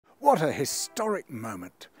What a historic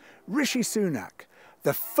moment. Rishi Sunak,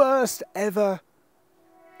 the first ever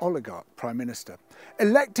oligarch Prime Minister,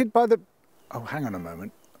 elected by the... Oh, hang on a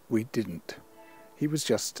moment. We didn't. He was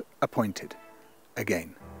just appointed.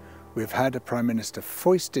 Again, we've had a Prime Minister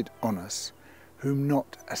foisted on us whom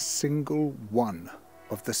not a single one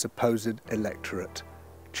of the supposed electorate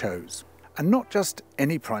chose. And not just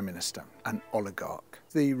any Prime Minister, an oligarch,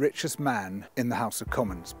 the richest man in the House of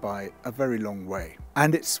Commons by a very long way.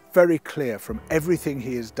 And it's very clear from everything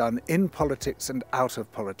he has done in politics and out of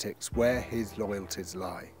politics where his loyalties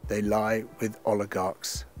lie. They lie with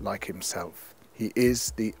oligarchs like himself. He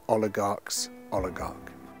is the oligarch's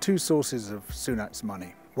oligarch. Two sources of Sunak's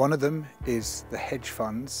money. One of them is the hedge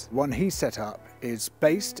funds. One he set up is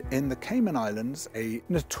based in the Cayman Islands, a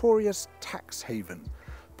notorious tax haven,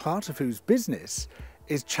 part of whose business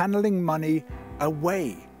is channeling money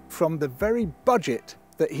away from the very budget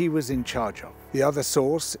that he was in charge of. The other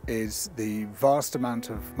source is the vast amount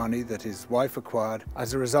of money that his wife acquired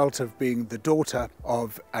as a result of being the daughter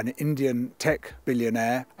of an Indian tech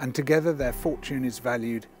billionaire, and together their fortune is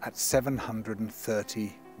valued at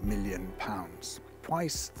 £730 million.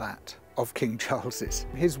 Twice that of King Charles's.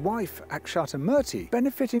 His wife, Akshata Murthy,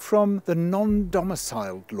 benefited from the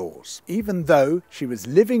non-domiciled laws. Even though she was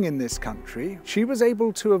living in this country, she was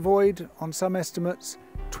able to avoid, on some estimates,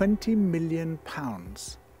 £20 million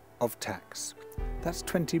of tax. That's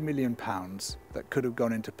 £20 million that could have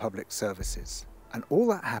gone into public services. And all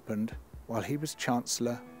that happened while he was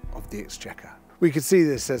Chancellor of the Exchequer. We could see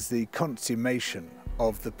this as the consummation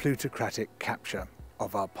of the plutocratic capture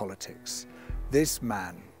of our politics. This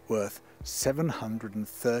man, worth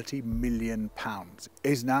 £730 million,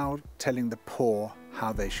 is now telling the poor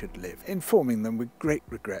how they should live, informing them with great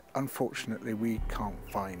regret, unfortunately we can't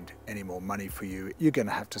find any more money for you. You're going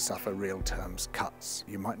to have to suffer real terms cuts.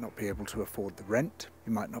 You might not be able to afford the rent,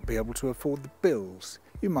 you might not be able to afford the bills,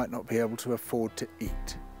 you might not be able to afford to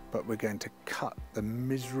eat, but we're going to cut the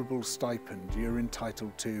miserable stipend you're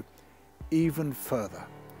entitled to even further,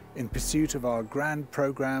 in pursuit of our grand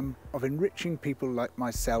programme of enriching people like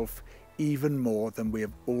myself even more than we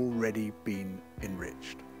have already been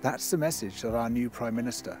enriched. That's the message that our new Prime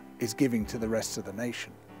Minister is giving to the rest of the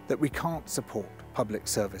nation, that we can't support public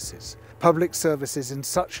services. Public services in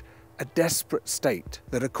such a desperate state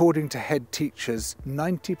that, according to head teachers,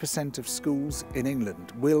 90% of schools in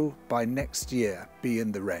England will, by next year, be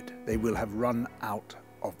in the red. They will have run out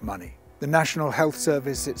of money. The National Health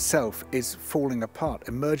Service itself is falling apart.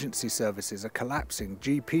 Emergency services are collapsing.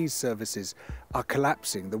 GP services are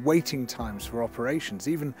collapsing. The waiting times for operations,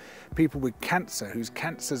 even people with cancer whose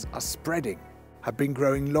cancers are spreading, have been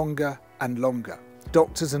growing longer and longer.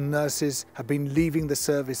 Doctors and nurses have been leaving the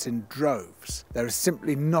service in droves. There is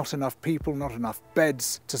simply not enough people, not enough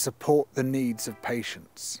beds to support the needs of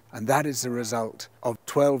patients. And that is the result of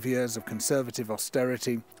 12 years of Conservative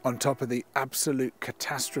austerity, on top of the absolute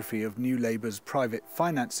catastrophe of New Labour's private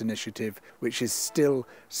finance initiative, which is still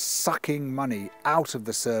sucking money out of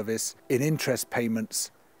the service in interest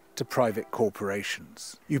payments to private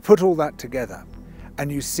corporations. You put all that together,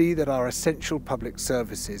 and you see that our essential public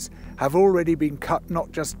services have already been cut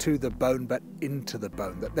not just to the bone but into the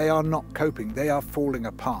bone, that they are not coping, they are falling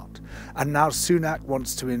apart. And now Sunak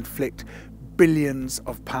wants to inflict billions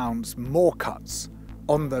of pounds more cuts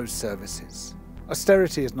on those services.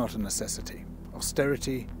 Austerity is not a necessity.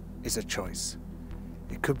 Austerity is a choice.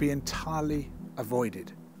 It could be entirely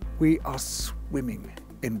avoided. We are swimming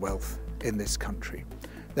in wealth in this country.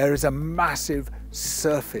 There is a massive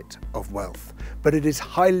surfeit of wealth, but it is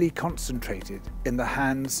highly concentrated in the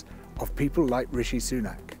hands of people like Rishi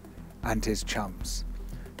Sunak and his chums.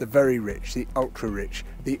 The very rich, the ultra-rich,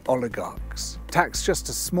 the oligarchs. Tax just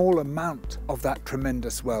a small amount of that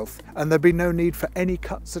tremendous wealth, and there'd be no need for any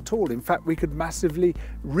cuts at all. In fact, we could massively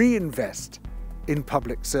reinvest in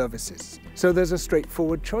public services. So there's a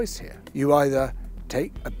straightforward choice here. You either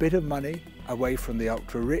take a bit of money away from the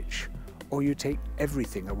ultra-rich, or you take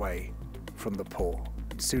everything away from the poor.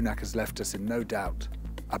 Sunak has left us in no doubt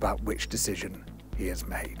about which decision he has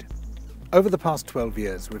made. Over the past 12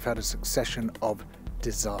 years, we've had a succession of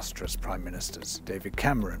disastrous Prime Ministers. David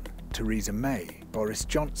Cameron, Theresa May, Boris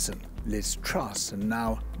Johnson, Liz Truss, and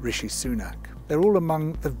now Rishi Sunak. They're all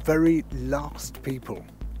among the very last people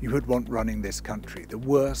you would want running this country, the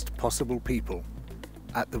worst possible people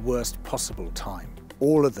at the worst possible time.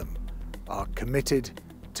 All of them are committed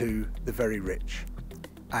to the very rich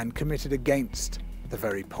and committed against the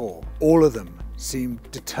very poor. All of them seem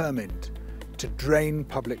determined to drain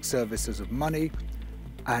public services of money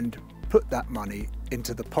and put that money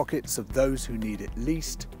into the pockets of those who need it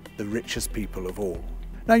least, the richest people of all.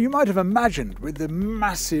 Now, you might have imagined, with the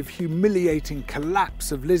massive, humiliating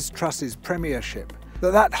collapse of Liz Truss's premiership,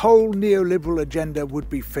 that whole neoliberal agenda would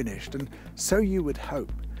be finished, and so you would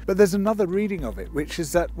hope. But there's another reading of it, which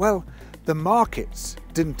is that, well, the markets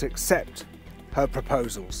didn't accept her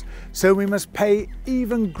proposals, so we must pay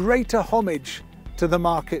even greater homage to the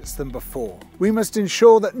markets than before. We must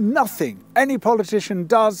ensure that nothing any politician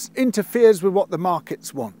does interferes with what the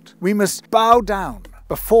markets want. We must bow down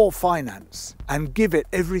before finance and give it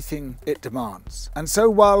everything it demands. And so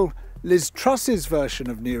while Liz Truss's version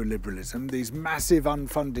of neoliberalism, these massive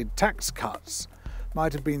unfunded tax cuts,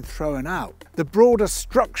 might have been thrown out, the broader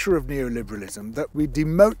structure of neoliberalism, that we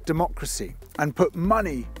demote democracy and put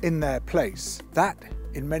money in their place, that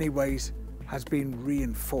in many ways has been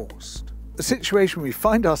reinforced. The situation we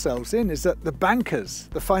find ourselves in is that the bankers,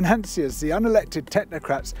 the financiers, the unelected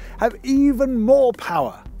technocrats have even more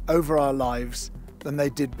power over our lives than they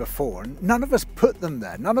did before. And none of us put them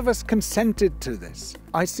there. None of us consented to this.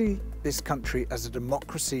 I see this country as a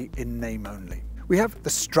democracy in name only. We have the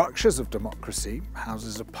structures of democracy,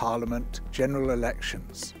 houses of parliament, general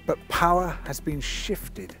elections, but power has been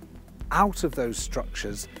shifted out of those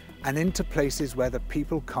structures and into places where the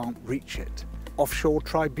people can't reach it. Offshore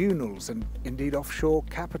tribunals and indeed offshore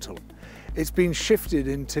capital. It's been shifted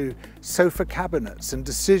into sofa cabinets and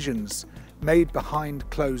decisions made behind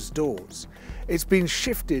closed doors. It's been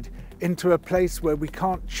shifted into a place where we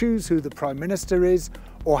can't choose who the Prime Minister is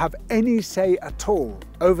or have any say at all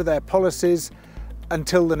over their policies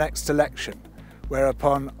until the next election,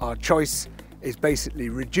 whereupon our choice is basically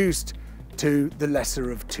reduced to the lesser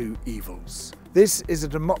of two evils. This is a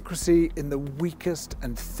democracy in the weakest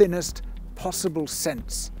and thinnest possible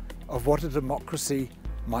sense of what a democracy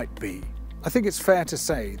might be. I think it's fair to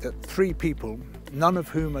say that three people, none of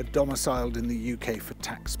whom are domiciled in the UK for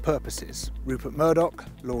tax purposes, Rupert Murdoch,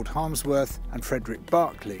 Lord Harmsworth and Frederick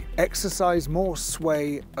Berkeley, exercise more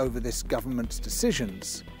sway over this government's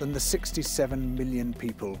decisions than the 67 million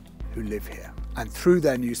people who live here. And through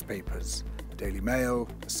their newspapers, the Daily Mail,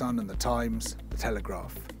 the Sun and the Times, the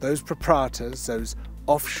Telegraph, those proprietors, those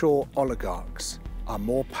offshore oligarchs, are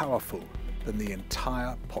more powerful than the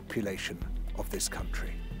entire population of this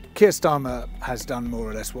country. Keir Starmer has done more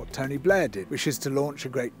or less what Tony Blair did, which is to launch a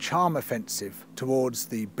great charm offensive towards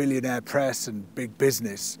the billionaire press and big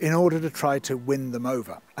business in order to try to win them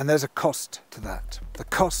over. And there's a cost to that. The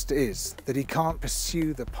cost is that he can't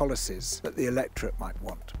pursue the policies that the electorate might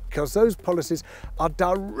want, because those policies are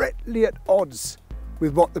directly at odds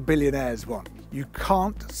with what the billionaires want. You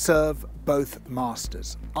can't serve both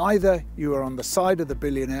masters. Either you are on the side of the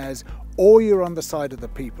billionaires or you're on the side of the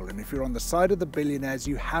people. And if you're on the side of the billionaires,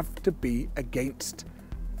 you have to be against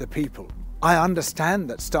the people. I understand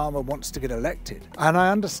that Starmer wants to get elected. And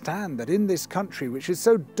I understand that in this country, which is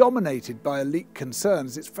so dominated by elite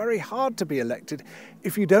concerns, it's very hard to be elected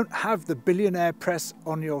if you don't have the billionaire press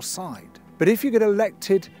on your side. But if you get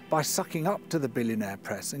elected by sucking up to the billionaire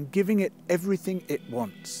press and giving it everything it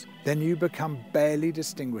wants, then you become barely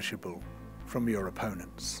distinguishable from your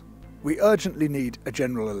opponents. We urgently need a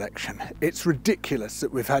general election. It's ridiculous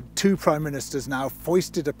that we've had two prime ministers now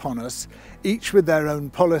foisted upon us, each with their own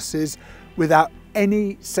policies, without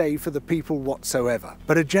any say for the people whatsoever.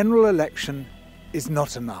 But a general election is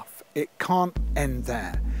not enough. It can't end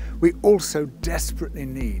there. We also desperately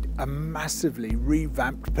need a massively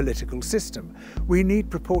revamped political system. We need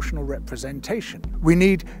proportional representation. We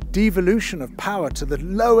need devolution of power to the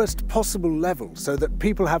lowest possible level so that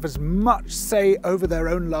people have as much say over their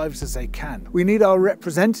own lives as they can. We need our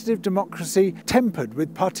representative democracy tempered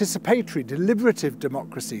with participatory, deliberative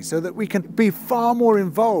democracy so that we can be far more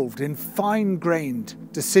involved in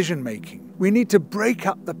fine-grained decision-making. We need to break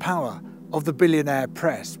up the power of the billionaire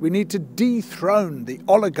press. We need to dethrone the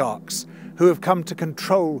oligarchs who have come to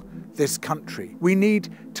control this country. We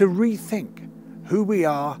need to rethink who we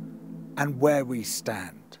are and where we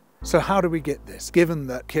stand. So how do we get this, given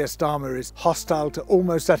that Keir Starmer is hostile to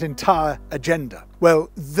almost that entire agenda? Well,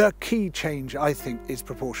 the key change, I think, is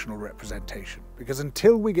proportional representation. Because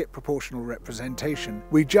until we get proportional representation,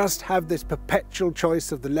 we just have this perpetual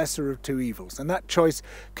choice of the lesser of two evils. And that choice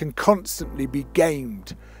can constantly be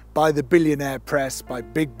gamed by the billionaire press, by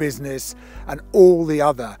big business, and all the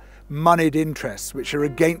other moneyed interests which are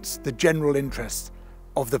against the general interests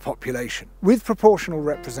of the population. With proportional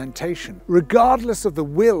representation, regardless of the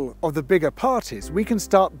will of the bigger parties, we can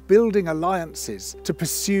start building alliances to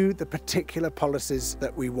pursue the particular policies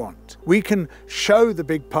that we want. We can show the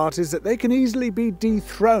big parties that they can easily be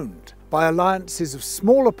dethroned by alliances of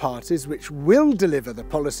smaller parties which will deliver the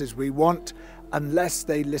policies we want unless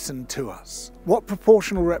they listen to us. What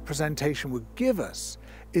proportional representation would give us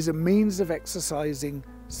is a means of exercising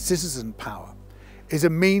citizen power, is a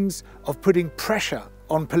means of putting pressure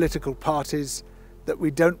on political parties that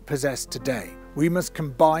we don't possess today. We must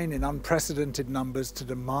combine in unprecedented numbers to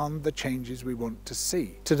demand the changes we want to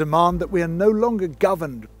see, to demand that we are no longer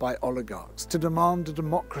governed by oligarchs, to demand a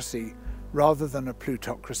democracy rather than a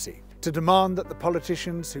plutocracy, to demand that the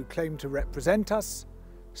politicians who claim to represent us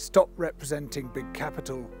stop representing big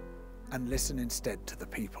capital and listen instead to the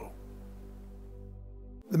people.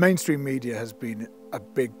 The mainstream media has been a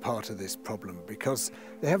big part of this problem because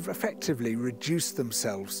they have effectively reduced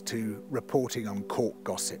themselves to reporting on court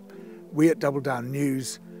gossip. We at Double Down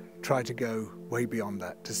News try to go way beyond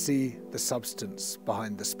that, to see the substance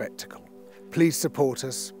behind the spectacle. Please support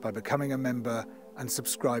us by becoming a member and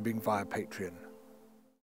subscribing via Patreon.